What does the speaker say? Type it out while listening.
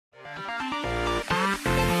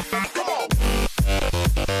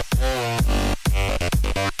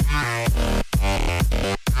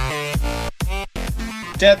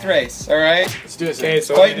Death race, alright? Let's do this. Okay,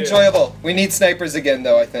 so Quite enjoyable. We need snipers again,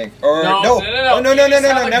 though, I think. Or, No. Oh, no,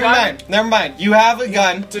 Never never mind. You have a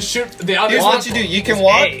gun. To shoot the other Here's one. what you do. You can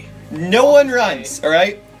walk. A. No one runs,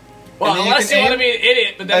 alright? Well, and then you unless can you want to aim, be an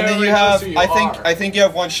idiot, but then And then you everybody have, knows who you are. I think you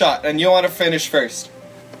have one shot, and you want to finish first.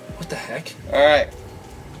 What the heck? Alright.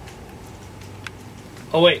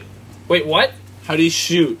 Oh wait, what? How do you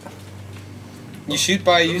shoot? You shoot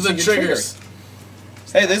by Those using are your triggers. trigger.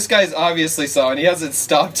 Hey, this guy's obviously saw, and he hasn't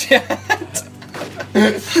stopped yet.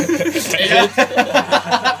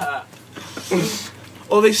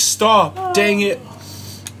 Oh, they stop. Dang it.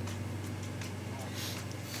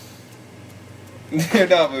 They're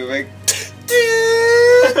not moving.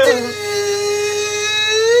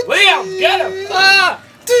 Liam, get him! Ah!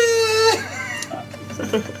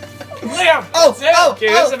 Liam! Oh, that's it. oh, Okay,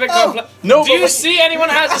 this is a bit complex. No, Do you see anyone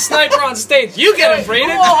has a sniper on stage? You get him, Who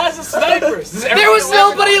Brayden. all has a sniper? There was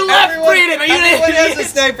nobody left, Brayden. Are you an Everyone has a idiot?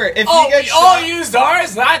 sniper. If Oh, you get we all shot, used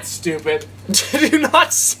ours? That's stupid. Did you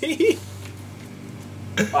not see?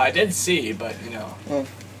 Well, I did see, but you know.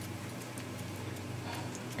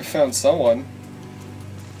 I found someone.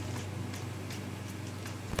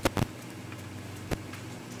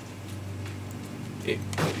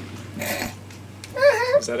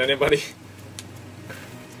 Is that anybody?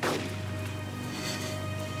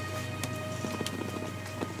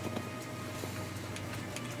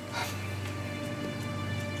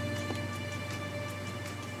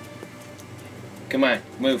 Come on,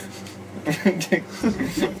 move. Come on.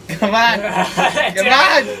 Come on.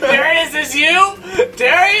 Darren, is this you?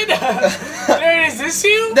 Darren? Darren, is this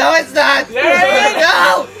you? No, it's not. Darian!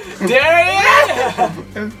 No.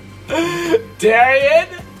 Darren? Darren?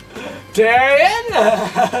 Darren?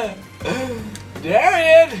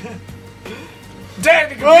 Darren? Darren,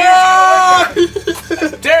 the computer's going.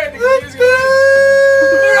 Darren, the computer's going.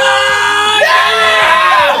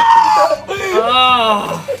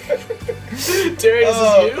 Oh. Darren, is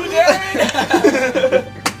this you, Darren?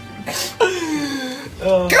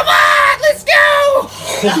 Come on, let's go.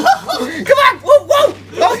 Come on. Whoa, whoa.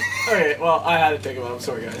 Oh. Okay, well, I had to take him out. I'm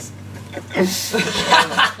sorry, guys.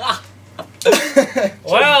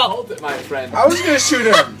 Well, Hold it, my friend. I was gonna shoot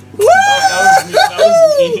him. That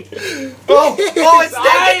was me. Oh, it's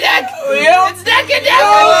neck and neck. Liam? It's neck and neck.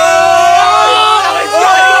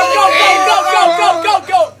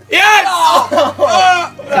 Go! yes!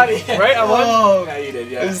 Right, I won. Oh, Yeah, you did,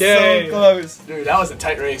 it yeah. was Yay. so close. Dude, that was a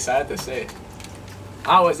tight race, I have to say.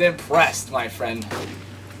 I was impressed, my friend.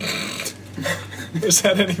 Is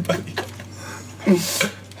that anybody?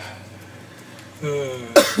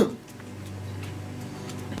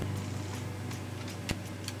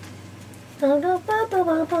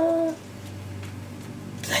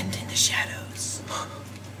 Blend in the shadows.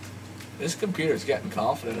 This computer's getting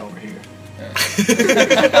confident over here.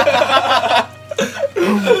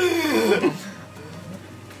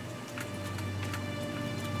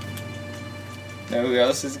 Know who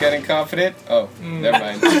else is getting confident? Oh, never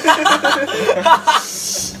mind.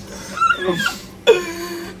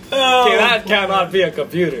 Okay, that cannot be a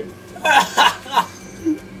computer.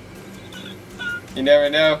 You never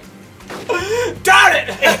know. Darn it!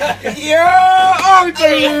 Yeah! Oh,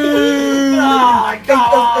 Oh,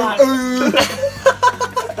 God!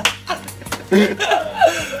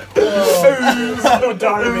 So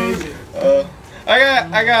darn amazing.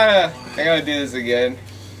 I gotta do this again.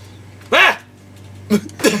 Ah!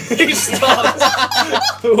 He stopped.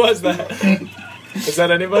 Who was that? Is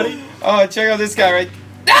that anybody? Oh, check out this guy right.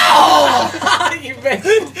 You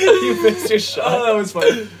missed. You missed your Oh, shot. that was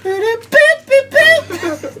funny.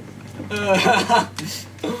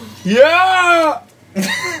 yeah!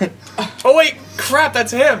 Oh wait, crap,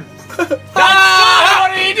 that's him. Ah,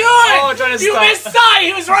 what are you doing? Oh, trying to you stop. missed sight.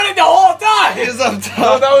 He was running the whole time. He's up No,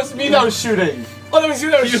 top. that was me that was shooting. Oh, that was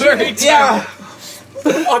you that was shooting. Yeah!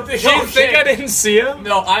 Oh, Do you think I didn't see him?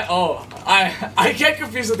 No, I get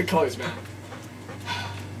confused with the colors, man.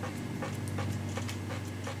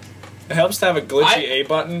 It helps to have a glitchy A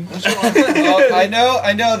button. Oh,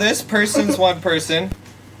 I know this person's one person,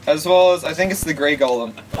 as well as I think it's the gray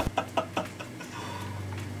golem.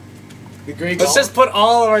 The gray Let's golem? just put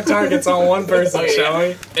all of our targets on one person, Okay. shall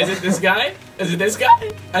we? Is it this guy? Is it this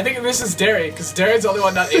guy? I think this is Darren, because Darren's the only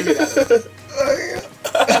one not aiming at him.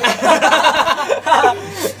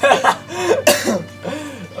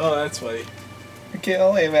 Oh, that's funny. Okay,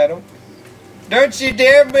 I'll aim at him. Don't you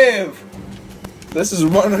dare move! This is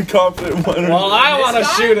one unconfident one. Well, I want to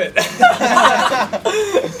guy? shoot it.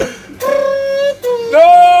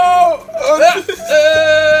 No!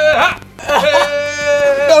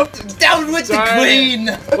 Down with Sorry. the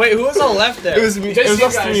queen! Wait, who was on left there? It was me. Just It was you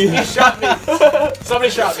us guys. three. He shot me. Somebody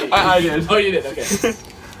shot me. I did. Oh, you did. Okay.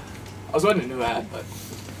 I was wondering who had, but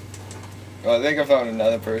Oh, I think I found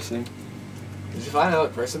another person. did you find another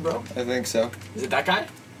person, bro? I think so. Is it that guy?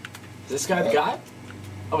 Is this guy the guy?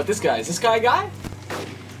 Oh, but this guy. Is this guy a guy?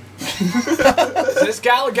 Is this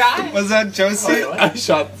gal a guy? Was that Josie? Oh, what? I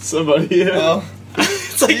shot somebody. Oh.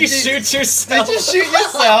 It's like you Did shoot yourself. Did you shoot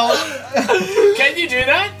yourself? Can you do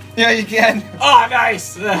that? Yeah, you can. Oh,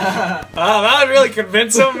 nice. Oh, that would really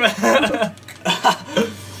convince him.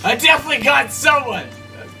 I definitely got someone.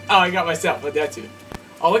 Oh, I got myself, but that too.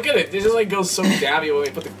 Oh, look at it. It just like goes so gammy when we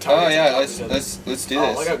put the targets Oh on yeah, top of each other. let's do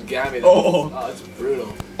Oh, look how this. gammy that Oh. is. Oh, it's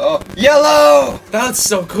brutal. Oh, yellow! That's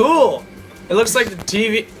so cool. It looks like the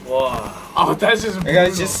TV. Wow. Oh, that's just You brutal.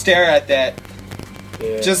 guys just stare at that.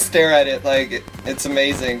 Yeah. Just stare at it like it's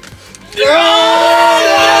amazing.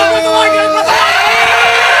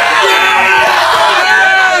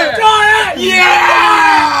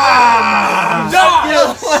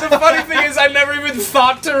 The funny thing is, I never even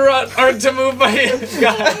thought to run or to move my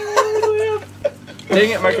guy. Dang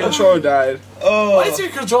it, my controller died. Oh. Why does your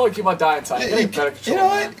controller keep on dying time? You know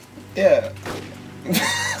what? Yeah.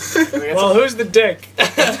 Well, who's the dick? Wait,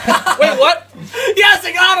 what? Yes,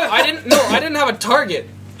 I got him! I didn't. No, I didn't have a target.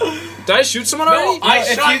 Did I shoot someone already? I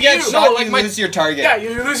if shot you get you. shot, No, like you my- lose your target. Yeah,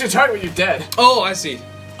 you lose your target when you're dead. Oh, I see.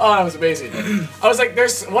 Oh, that was amazing. I was like,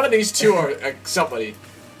 there's one of these two or somebody.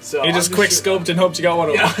 So You I'm just quick shoot- scoped and hoped you got one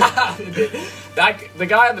of them. Yeah. The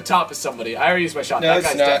guy on the top is somebody. I already used my shot. No, that it's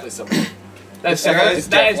guy's not. definitely somebody. That's That definitely, guy's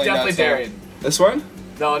that is definitely definitely not Darian. This one?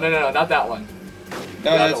 No, not that one. No, The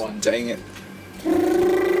other that's, one. Dang it. come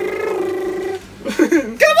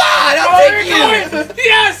on! I'll take you!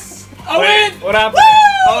 Yes! I win! What happened?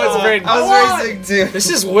 Oh, it's Braden. I was racing too. This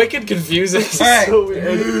is wicked confusing. Alright. So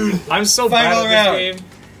weird. I'm so Final bad at round. this game.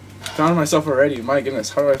 Found myself already. My goodness,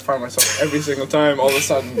 how do I find myself every single time all of a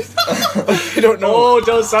sudden? I don't know. Oh,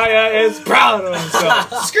 Josiah is proud of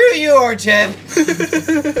himself. Screw you, Orchid!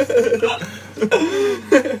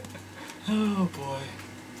 Oh boy.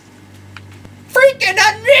 Freaking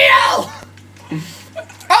unreal!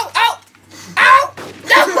 Ow! Ow! Ow!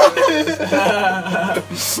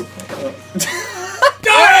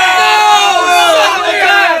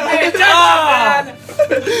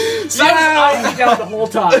 I was down the whole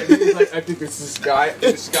time. He's like, I think it's this guy.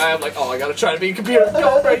 This guy. I'm like, oh, I gotta try to be a computer.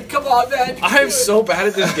 Go, Brady, come on, man. I'm so bad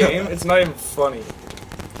at this game. It's not even funny.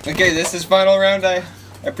 Okay, this is final round. I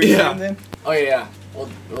appreciate Yeah. it then. Oh yeah. We'll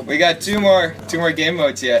We got two more game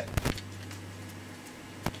modes yet.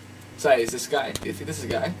 Sorry, is this guy? Do you think this is a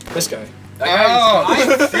guy? This guy. That guy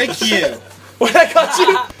Oh, frick you! What, I got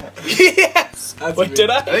you? Yes! That's Wait, weird. did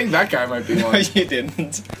I I? think that guy might be No, one. you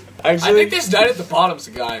didn't. I Actually, think this guy at the bottom's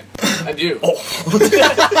a guy. I do. Oh. Was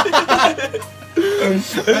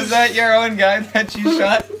that your own guy that you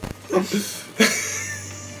shot?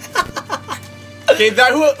 Okay,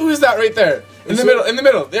 who is that right there? In the middle, in the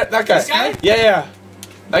middle. Yeah, that guy. This guy? Yeah.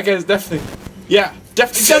 That guy's definitely. Yeah,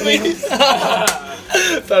 definitely.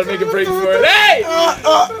 Thought I'd make a break for it. Hey! Oh!